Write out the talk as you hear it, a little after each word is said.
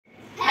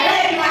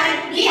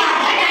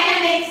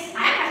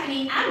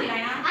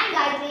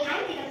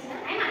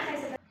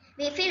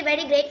feel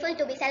very grateful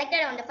to be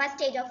selected on the first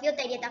stage of Youth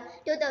Idea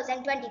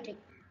 2023.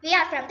 We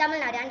are from Tamil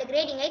Nadu and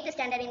grading 8th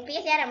standard in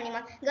PSR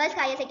Ramanima Girls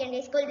Higher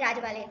Secondary School,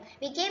 Rajpalayam.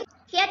 We came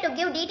here to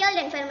give detailed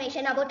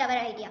information about our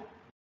idea.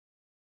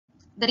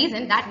 The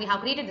reason that we have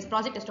created this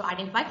project is to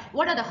identify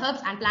what are the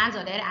herbs and plants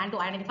are there and to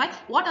identify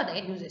what are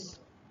their uses.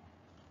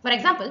 For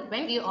example,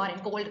 when we are in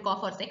cold,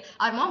 cough or sick,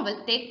 our mom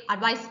will take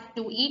advice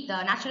to eat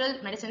the natural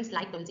medicines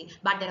like tulsi.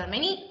 But there are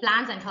many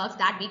plants and herbs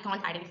that we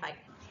can't identify.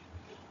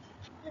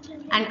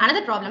 And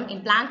another problem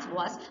in plants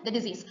was the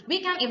disease.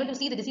 We can able to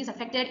see the disease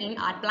affected in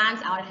our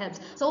plants, our herbs.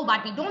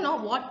 But we don't know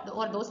what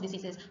are those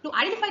diseases. To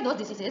identify those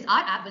diseases,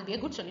 our app will be a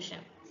good solution.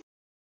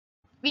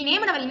 We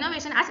named our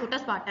innovation as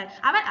Spotter.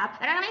 Our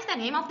app recognizes the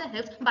name of the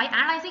herbs by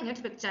analyzing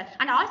its picture,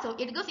 and also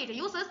it gives it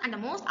uses and the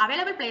most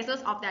available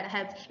places of that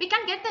herbs. We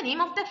can get the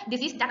name of the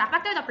disease that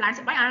affected the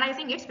plants by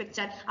analyzing its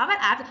picture. Our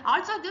app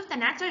also gives the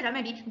natural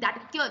remedy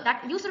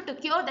that used to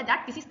cure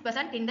that disease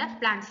present in the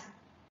plants.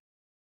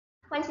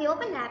 Once we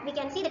open the app, we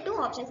can see the two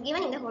options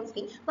given in the home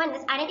screen. One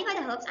is identify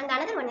the herbs and the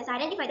other one is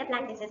identify the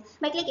plant disease.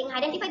 By clicking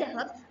identify the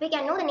herbs, we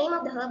can know the name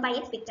of the herb by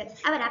its picture.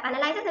 Our app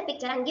analyzes the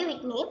picture and give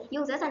it name,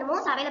 users and the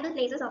most available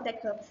places of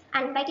that herb.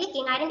 And by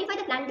clicking identify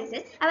the plant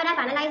disease,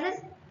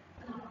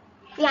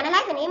 we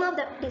analyze the name of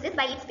the disease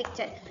by its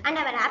picture. And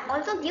our app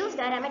also gives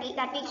the remedy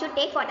that we should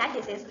take for that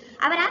disease.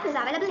 Our app is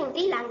available in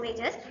 3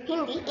 languages,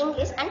 Hindi,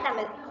 English and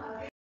Tamil.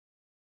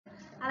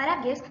 Our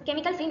app gives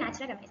chemical-free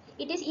natural remedies.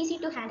 It is easy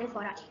to handle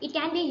for all. It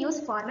can be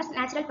used for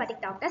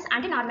naturopathic doctors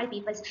and normal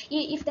people.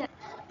 If the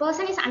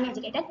person is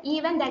uneducated,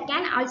 even they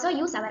can also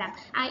use our app.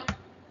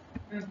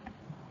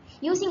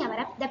 Using our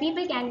app, the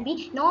people can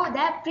know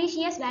the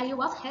precious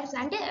value of herbs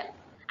and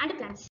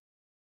plants.